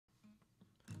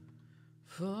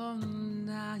For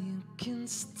now you can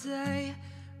stay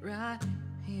right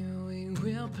here, we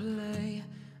will play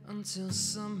until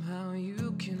somehow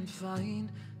you can find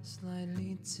a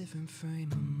slightly different frame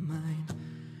of mind.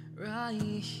 Right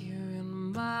here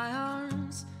in my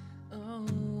arms,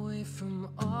 away from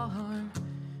all harm.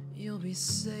 You'll be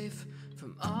safe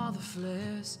from all the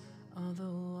flares,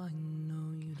 although I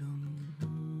know you don't.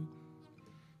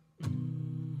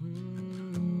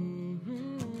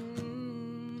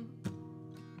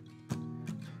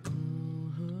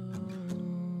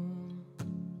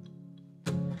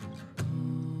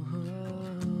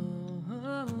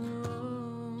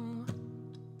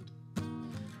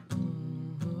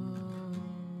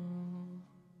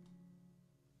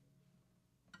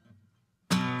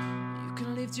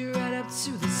 Lift your head up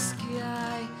to the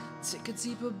sky, take a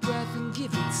deeper breath and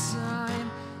give it time.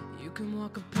 You can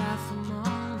walk a path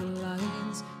among the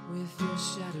lines with your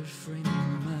shattered frame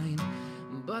of mind.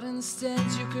 But instead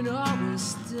you can always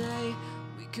stay.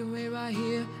 We can wait right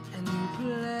here and you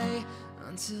play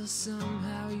until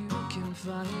somehow you can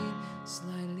find a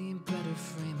slightly better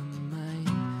frame of mind.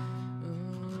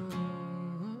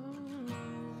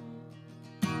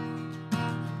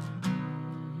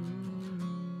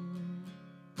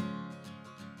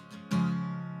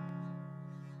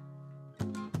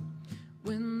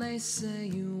 When they say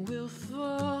you will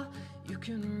fall, you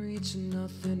can reach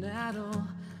nothing at all.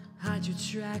 Hide your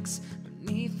tracks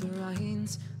beneath the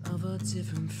lines of a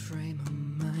different frame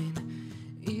of mind.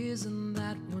 Isn't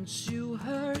that what you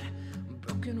heard?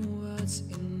 Broken words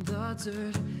in the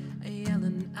dirt,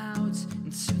 yelling out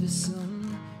into the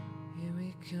sun. Here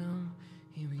we come,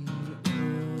 here we go.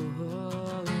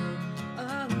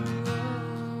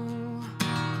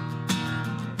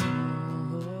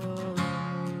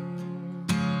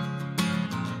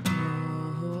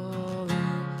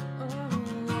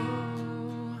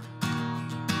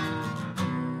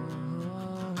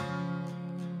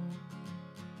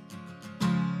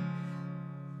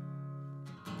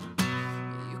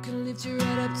 Lift your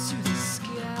head up to the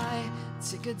sky,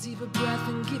 take a deeper breath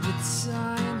and give it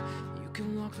time. You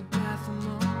can walk the path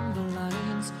among the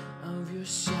lines of your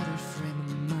shattered frame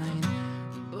of mind.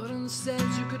 But instead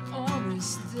you could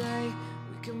always stay.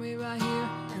 We can wait right here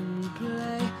and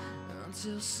play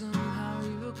until somehow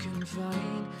you can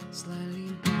find a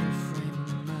slightly better frame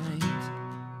of mind.